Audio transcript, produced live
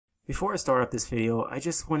Before I start off this video, I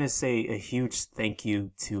just want to say a huge thank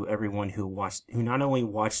you to everyone who not only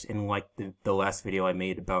watched and liked the last video I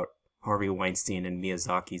made about Harvey Weinstein and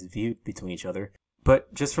Miyazaki's view between each other,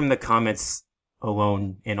 but just from the comments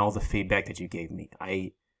alone and all the feedback that you gave me,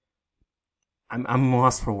 I'm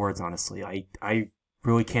lost for words, honestly. I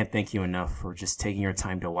really can't thank you enough for just taking your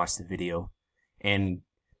time to watch the video and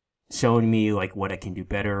showing me like what I can do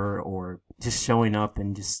better, or just showing up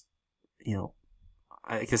and just, you know,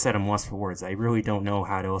 like I said, I'm lost for words. I really don't know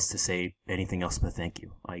how else to say anything else but thank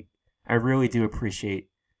you. Like, I really do appreciate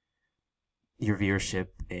your viewership,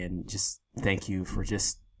 and just thank you for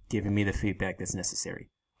just giving me the feedback that's necessary.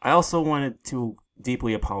 I also wanted to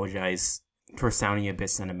deeply apologize for sounding a bit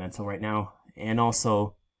sentimental right now, and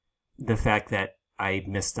also the fact that I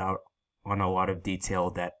missed out on a lot of detail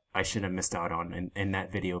that I shouldn't have missed out on in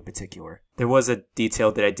that video in particular. There was a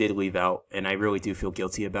detail that I did leave out, and I really do feel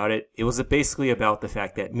guilty about it. It was basically about the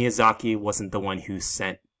fact that Miyazaki wasn't the one who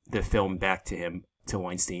sent the film back to him, to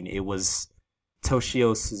Weinstein. It was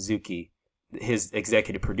Toshio Suzuki, his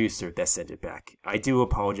executive producer, that sent it back. I do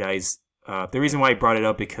apologize. The reason why I brought it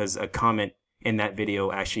up because a comment in that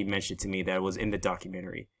video actually mentioned to me that it was in the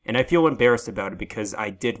documentary. And I feel embarrassed about it because I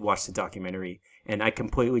did watch the documentary, and it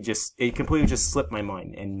completely just slipped my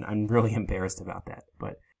mind, and I'm really embarrassed about that.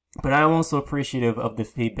 But I'm also appreciative of the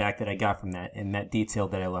feedback that I got from that and that detail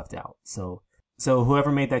that I left out. So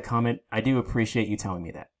whoever made that comment, I do appreciate you telling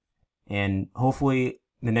me that. And hopefully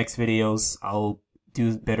the next videos I'll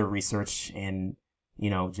do better research and, you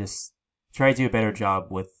know, just try to do a better job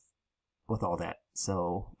with all that.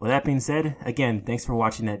 So with that being said, again, thanks for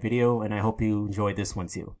watching that video, and I hope you enjoyed this one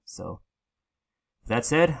too. So with that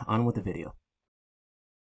said, on with the video.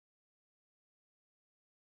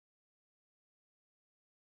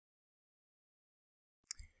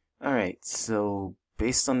 Alright, so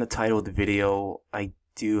based on the title of the video, I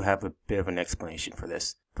do have a bit of an explanation for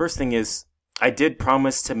this. First thing is, I did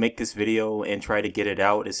promise to make this video and try to get it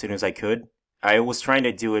out as soon as I could. I was trying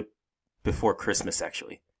to do it before Christmas,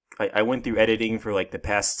 actually. I went through editing for like the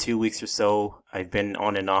past 2 weeks or so. I've been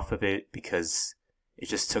on and off of it because it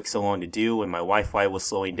just took so long to do, and my Wi-Fi was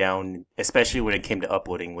slowing down, especially when it came to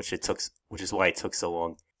uploading, which is why it took so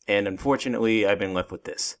long. And unfortunately, I've been left with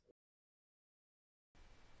this.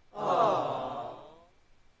 Aww.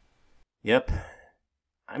 Yep.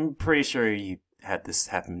 I'm pretty sure you had this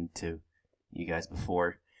happen to you guys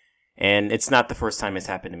before, and it's not the first time it's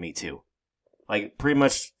happened to me too. Like, pretty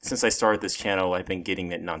much since I started this channel, I've been getting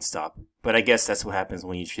it nonstop. But I guess that's what happens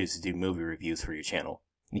when you choose to do movie reviews for your channel.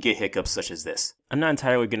 You get hiccups such as this. I'm not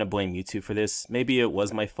entirely going to blame YouTube for this. Maybe it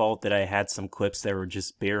was my fault that I had some clips that were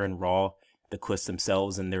just bare and raw, the clips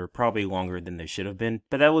themselves, and they were probably longer than they should have been.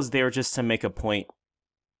 But that was there just to make a point,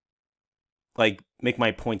 like, make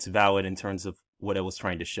my points valid in terms of what I was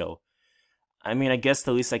trying to show. I mean, I guess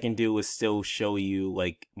the least I can do is still show you,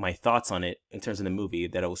 like, my thoughts on it in terms of the movie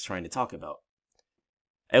that I was trying to talk about.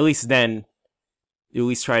 At least then, at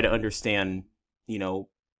least try to understand, you know,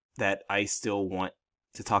 that I still want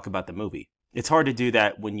to talk about the movie. It's hard to do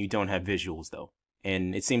that when you don't have visuals, though.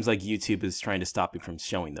 And it seems like YouTube is trying to stop me from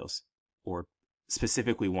showing those. Or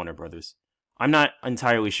specifically Warner Brothers. I'm not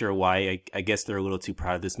entirely sure why. I guess they're a little too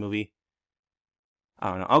proud of this movie.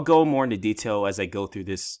 I don't know. I'll go more into detail as I go through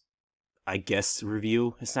this, I guess,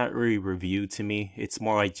 review. It's not really review to me. It's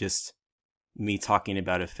more like just me talking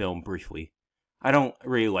about a film briefly. I don't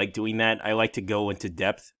really like doing that. I like to go into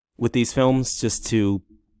depth with these films just to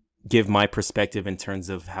give my perspective in terms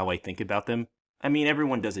of how I think about them. I mean,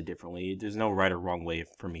 everyone does it differently. There's no right or wrong way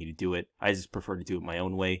for me to do it. I just prefer to do it my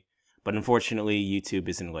own way. But unfortunately, YouTube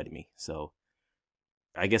isn't letting me. So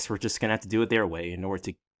I guess we're just going to have to do it their way in order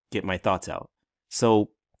to get my thoughts out. So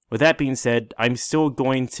with that being said, I'm still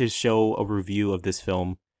going to show a review of this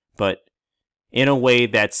film, but in a way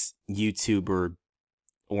that's YouTuber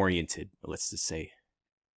oriented, let's just say,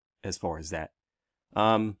 as far as that.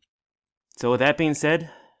 So with that being said,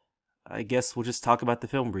 I guess we'll just talk about the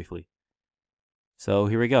film briefly. So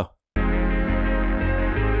here we go.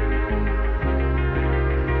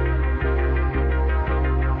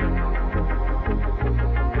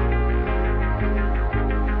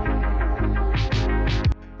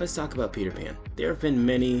 Let's talk about Peter Pan. There have been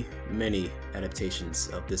many adaptations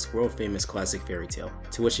of this world-famous classic fairy tale,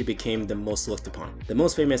 to which it became the most looked upon. The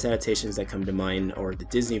most famous adaptations that come to mind are the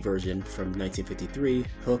Disney version from 1953,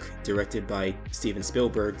 Hook, directed by Steven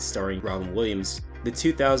Spielberg, starring Robin Williams, the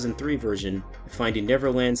 2003 version, Finding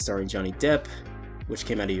Neverland, starring Johnny Depp, which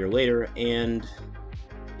came out a year later, and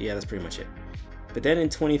yeah, that's pretty much it. But then in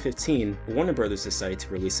 2015, Warner Brothers decided to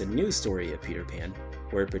release a new story of Peter Pan,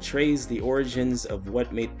 where it portrays the origins of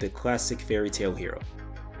what made the classic fairy tale hero.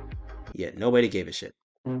 Yet nobody gave a shit.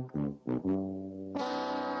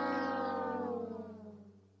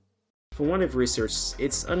 From what I've researched,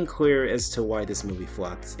 it's unclear as to why this movie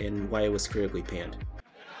flopped and why it was critically panned.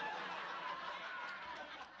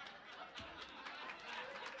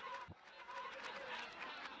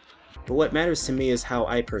 But what matters to me is how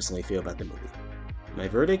I personally feel about the movie. My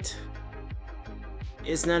verdict?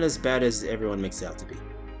 It's not as bad as everyone makes it out to be.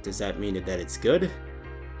 Does that mean that it's good?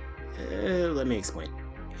 Let me explain.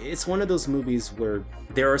 It's one of those movies where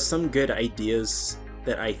there are some good ideas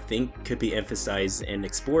that I think could be emphasized and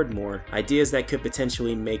explored more, ideas that could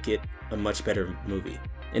potentially make it a much better movie.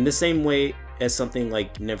 In the same way as something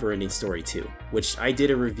like Neverending Story 2, which I did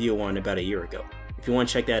a review on about a year ago. If you want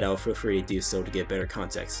to check that out, feel free to do so to get better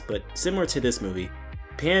context. But similar to this movie,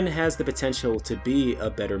 Pan has the potential to be a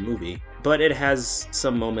better movie, but it has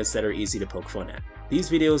some moments that are easy to poke fun at. These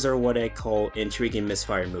videos are what I call intriguing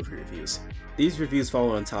Misfire movie reviews. These reviews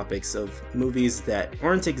follow on topics of movies that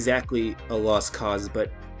aren't exactly a lost cause,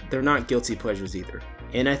 but they're not guilty pleasures either.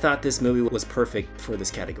 And I thought this movie was perfect for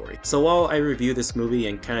this category. So while I review this movie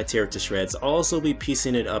and kind of tear it to shreds, I'll also be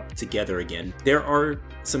piecing it up together again. There are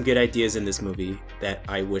some good ideas in this movie that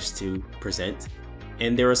I wish to present,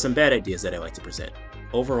 and there are some bad ideas that I like to present.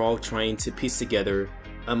 Overall, trying to piece together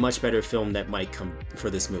a much better film that might come for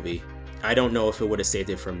this movie. I don't know if it would have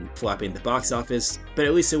saved it from flopping the box office, but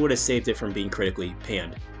at least it would have saved it from being critically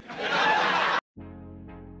panned.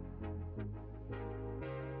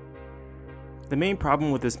 The main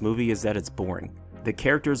problem with this movie is that it's boring. The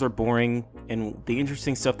characters are boring, and the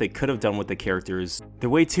interesting stuff they could have done with the characters, they're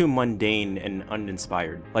way too mundane and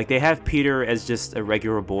uninspired. Like, they have Peter as just a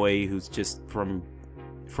regular boy who's just from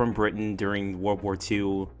Britain during World War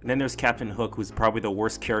II. And then there's Captain Hook, who's probably the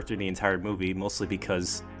worst character in the entire movie, mostly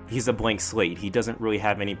because he's a blank slate. He doesn't really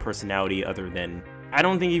have any personality other than... I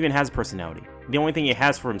don't think he even has personality. The only thing he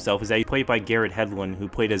has for himself is that he's played by Garrett Hedlund, who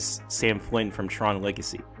played as Sam Flynn from Tron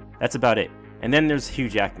Legacy. That's about it. And then there's Hugh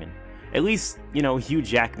Jackman. At least, you know, Hugh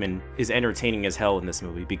Jackman is entertaining as hell in this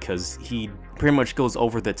movie because he pretty much goes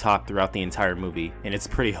over the top throughout the entire movie, and it's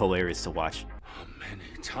pretty hilarious to watch.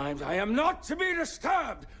 Many times I am not to be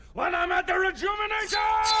disturbed when I'm at the rejuvenator!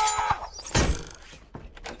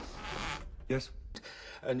 Yes?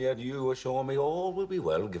 And yet you assure me all will be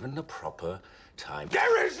well given the proper time.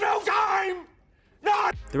 There is no time!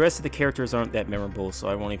 Not! The rest of the characters aren't that memorable, so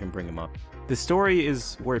I won't even bring them up. The story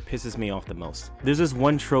is where it pisses me off the most. There's this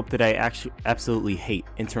one trope that I actually absolutely hate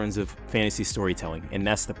in terms of fantasy storytelling, and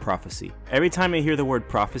that's the prophecy. Every time I hear the word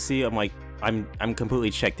prophecy, I'm like, I'm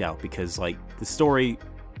completely checked out, because like the story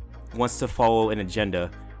wants to follow an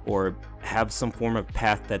agenda or have some form of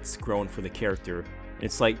path that's grown for the character.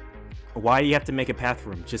 It's like, why do you have to make a path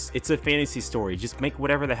for him? It's a fantasy story. Just make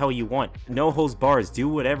whatever the hell you want. No holds bars. Do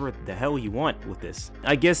whatever the hell you want with this.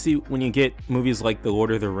 I guess when you get movies like The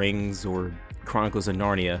Lord of the Rings or Chronicles of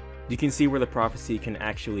Narnia, you can see where the prophecy can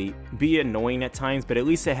actually be annoying at times, but at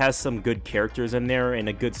least it has some good characters in there and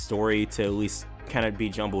a good story to at least kind of be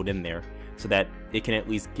jumbled in there so that it can at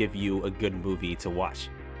least give you a good movie to watch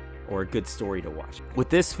or a good story to watch. With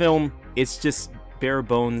this film, it's just bare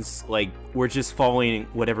bones, like we're just following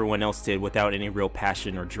what everyone else did without any real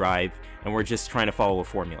passion or drive, and we're just trying to follow a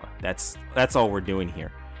formula. That's all we're doing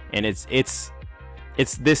here, and it's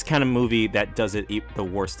this kind of movie that does it the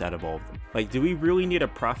worst out of all of them. Like, do we really need a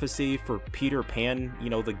prophecy for Peter Pan?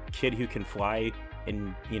 You know, the kid who can fly,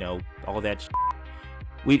 and you know all that.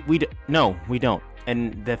 No, we don't.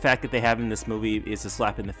 And the fact that they have in this movie is a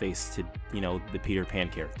slap in the face to, you know, the Peter Pan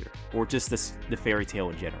character, or just the fairy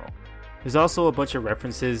tale in general. There's also a bunch of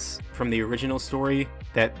references from the original story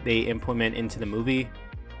that they implement into the movie,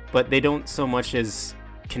 but they don't so much as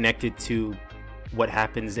connect it to what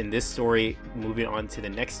happens in this story moving on to the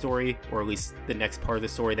next story, or at least the next part of the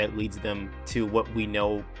story that leads them to what we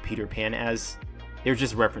know Peter Pan as. They're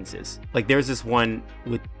just references. Like, there's this one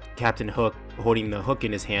with Captain Hook holding the hook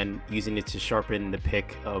in his hand, using it to sharpen the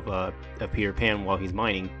pick of Peter Pan while he's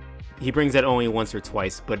mining. He brings that only once or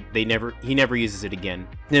twice, but he never uses it again.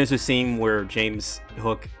 There's a scene where James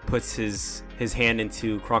Hook puts his hand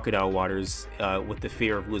into crocodile waters with the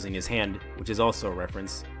fear of losing his hand, which is also a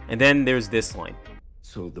reference. And then there's this line.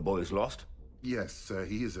 So the boy is lost? Yes,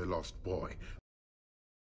 he is a lost boy.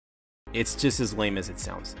 It's just as lame as it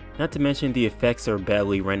sounds. Not to mention the effects are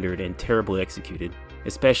badly rendered and terribly executed,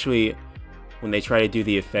 especially when they try to do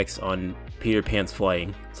the effects on Peter Pan's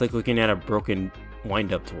flying. It's like looking at a broken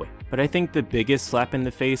wind-up toy. But I think the biggest slap in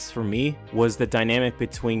the face for me was the dynamic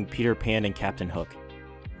between Peter Pan and Captain Hook.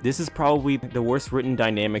 This is probably the worst written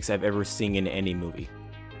dynamics I've ever seen in any movie.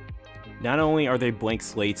 Not only are they blank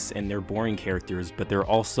slates and they're boring characters, but they're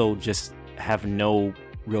also just have no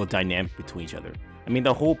real dynamic between each other. I mean,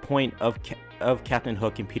 the whole point of Captain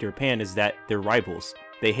Hook and Peter Pan is that they're rivals.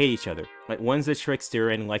 They hate each other. Like, one's a trickster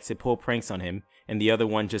and likes to pull pranks on him, and the other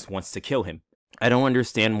one just wants to kill him. I don't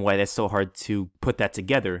understand why that's so hard to put that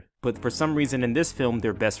together, but for some reason in this film,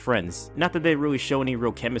 they're best friends. Not that they really show any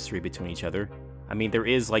real chemistry between each other. I mean, there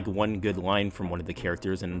is like one good line from one of the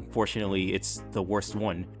characters, and unfortunately, it's the worst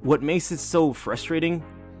one. What makes it so frustrating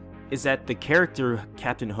is that the character,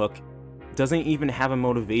 Captain Hook, doesn't even have a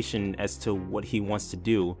motivation as to what he wants to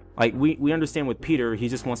do. Like, we understand with Peter, he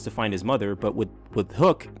just wants to find his mother, but with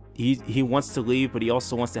Hook, he wants to leave, but he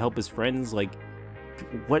also wants to help his friends. Like,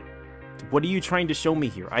 what are you trying to show me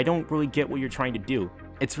here? I don't really get what you're trying to do.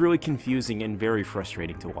 It's really confusing and very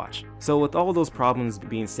frustrating to watch. So with all those problems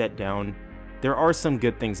being set down, there are some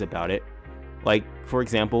good things about it. Like, for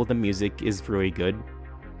example, the music is really good.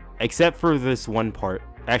 Except for this one part,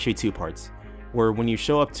 actually two parts, where when you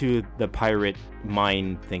show up to the pirate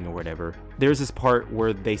mine thing or whatever, there's this part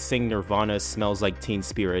where they sing Nirvana's Smells Like Teen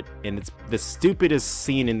Spirit, and it's the stupidest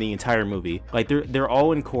scene in the entire movie. Like, they're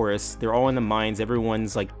all in chorus, they're all in the mines,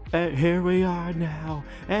 everyone's like, here we are now,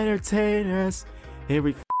 entertain us, here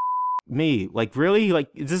we me. Like, really? Like,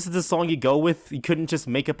 this is the song you go with? You couldn't just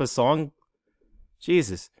make up a song?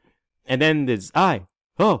 Jesus. And then there's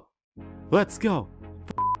let's go.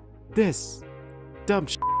 This dumb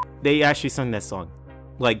shit. They actually sung that song.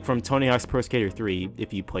 Like, from Tony Hawk's Pro Skater 3,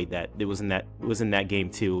 if you played that. It was in that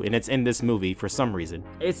game too, and it's in this movie for some reason.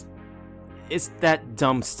 It's that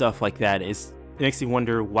dumb stuff like that. It makes me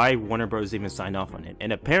wonder why Warner Bros. Even signed off on it.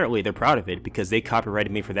 And apparently they're proud of it because they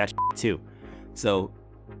copyrighted me for that shit too. So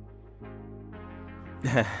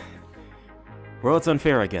well, it's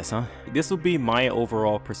unfair, I guess, huh? This will be my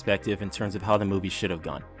overall perspective in terms of how the movie should have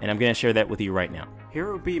gone, and I'm gonna share that with you right now.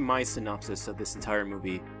 Here will be my synopsis of this entire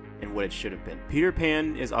movie and what it should have been. Peter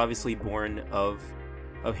Pan is obviously born of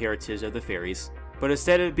heritage of the fairies, but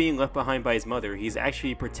instead of being left behind by his mother, he's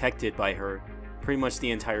actually protected by her pretty much the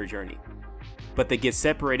entire journey. But they get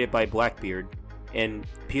separated by Blackbeard, and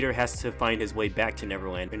Peter has to find his way back to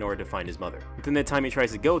Neverland in order to find his mother. Within the time he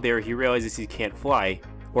tries to go there, he realizes he can't fly,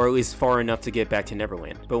 or at least far enough to get back to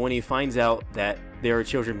Neverland. But when he finds out that there are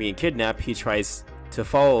children being kidnapped, he tries to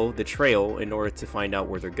follow the trail in order to find out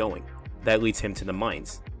where they're going. That leads him to the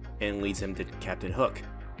mines, and leads him to Captain Hook.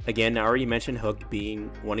 Again, I already mentioned Hook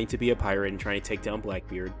wanting to be a pirate and trying to take down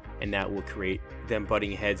Blackbeard, and that will create them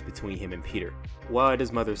butting heads between him and Peter. While at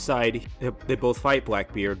his mother's side, they both fight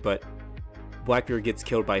Blackbeard, but Blackbeard gets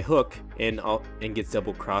killed by Hook and gets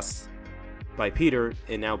double-crossed by Peter,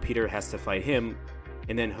 and now Peter has to fight him.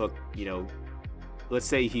 And then Hook, let's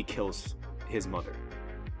say he kills his mother.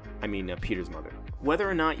 Peter's mother. Whether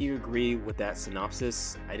or not you agree with that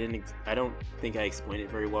synopsis, I don't think I explained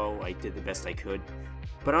it very well. I did the best I could.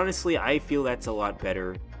 But honestly, I feel that's a lot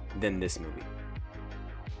better than this movie.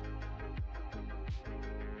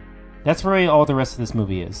 That's really all the rest of this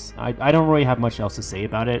movie is. I don't really have much else to say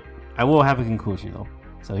about it. I will have a conclusion though.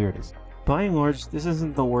 So here it is. By and large, this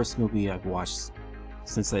isn't the worst movie I've watched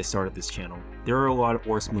since I started this channel. There are a lot of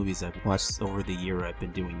worse movies I've watched over the year I've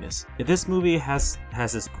been doing this. This movie has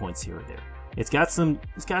its points here or there. It's got some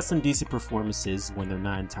decent performances when they're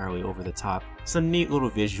not entirely over the top. Some neat little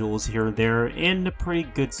visuals here and there, and a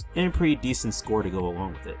pretty decent score to go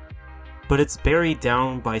along with it. But it's buried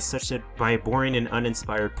down by a boring and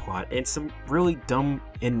uninspired plot, and some really dumb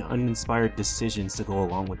and uninspired decisions to go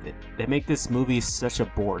along with it that make this movie such a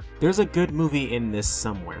bore. There's a good movie in this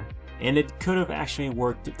somewhere, and it could have actually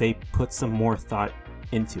worked if they put some more thought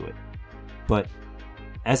into it. But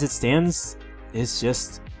as it stands, it's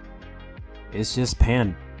just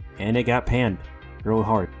Pan, and it got panned real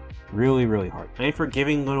hard. Really hard. And for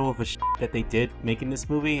giving little of a shit that they did making this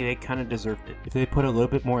movie, they kind of deserved it. If they put a little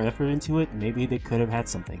bit more effort into it, maybe they could have had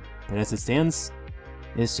something. But as it stands,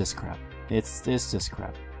 it's just crap. It's just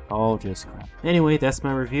crap. All just crap. Anyway, that's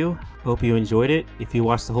my review. Hope you enjoyed it. If you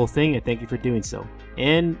watched the whole thing, I thank you for doing so.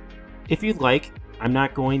 And if you'd like, I'm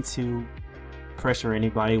not going to pressure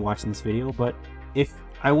anybody watching this video, but if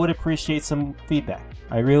I would appreciate some feedback.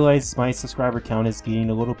 I realize my subscriber count is getting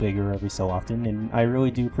a little bigger every so often, and I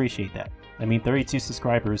really do appreciate that. 32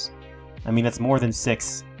 subscribers, that's more than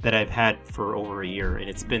 6 that I've had for over a year, and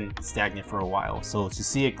it's been stagnant for a while, so to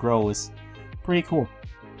see it grow is pretty cool.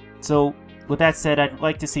 So, with that said, I'd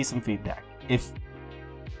like to see some feedback, if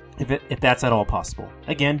that's at all possible.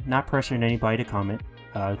 Again, not pressuring anybody to comment.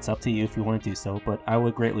 It's up to you if you want to do so, but I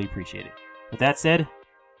would greatly appreciate it. With that said,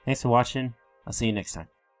 thanks for watching. I'll see you next time.